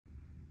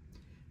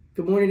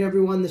Good morning,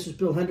 everyone. This is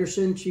Bill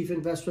Henderson, Chief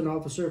Investment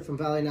Officer from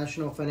Valley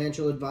National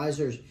Financial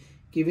Advisors,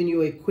 giving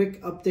you a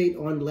quick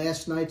update on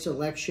last night's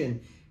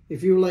election.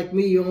 If you were like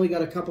me, you only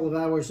got a couple of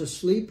hours of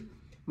sleep.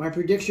 My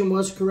prediction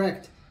was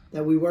correct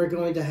that we were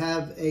going to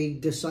have a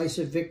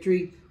decisive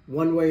victory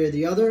one way or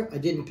the other. I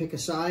didn't pick a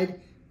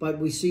side, but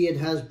we see it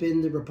has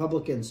been the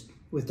Republicans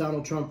with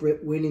Donald Trump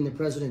winning the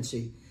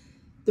presidency.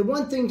 The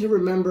one thing to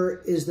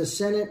remember is the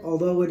Senate,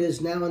 although it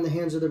is now in the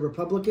hands of the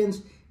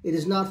Republicans, it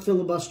is not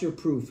filibuster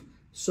proof.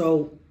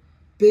 So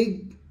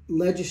big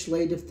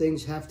legislative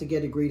things have to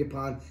get agreed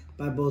upon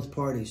by both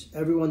parties.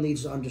 Everyone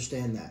needs to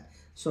understand that.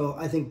 So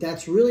I think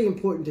that's really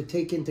important to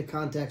take into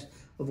context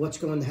of what's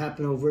going to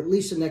happen over at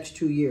least the next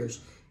 2 years.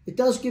 It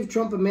does give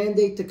Trump a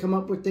mandate to come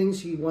up with things.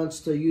 He wants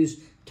to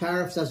use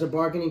tariffs as a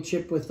bargaining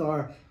chip with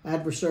our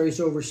adversaries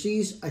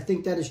overseas. I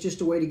think that is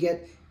just a way to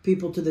get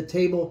people to the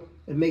table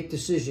and make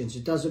decisions.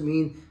 It doesn't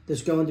mean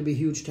there's going to be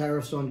huge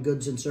tariffs on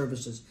goods and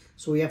services.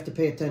 So we have to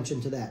pay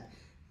attention to that.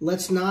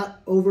 Let's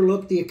not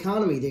overlook the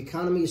economy. The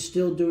economy is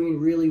still doing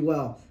really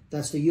well.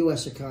 That's the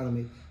U.S.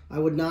 economy. I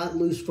would not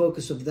lose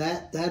focus of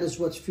that. That is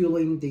what's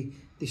fueling the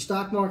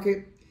stock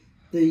market.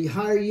 The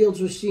higher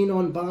yields we're seeing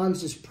on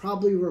bonds is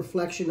probably a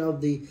reflection of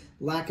the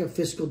lack of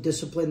fiscal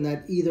discipline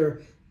that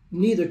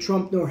neither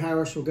Trump nor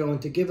Harris were going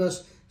to give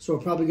us. So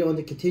we're probably going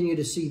to continue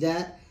to see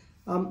that.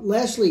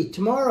 Lastly,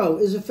 tomorrow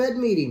is a Fed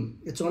meeting.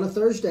 It's on a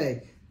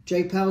Thursday.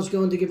 Jay Powell's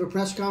going to give a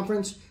press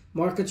conference.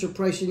 Markets are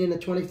pricing in a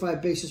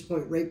 25 basis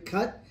point rate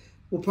cut.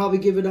 We'll probably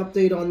give an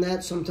update on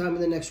that sometime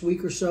in the next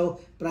week or so.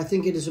 But I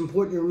think it is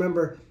important to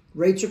remember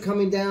rates are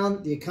coming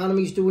down, the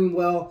economy is doing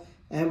well,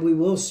 and we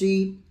will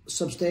see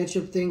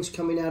substantial things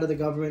coming out of the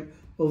government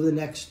over the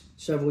next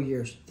several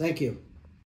years. Thank you.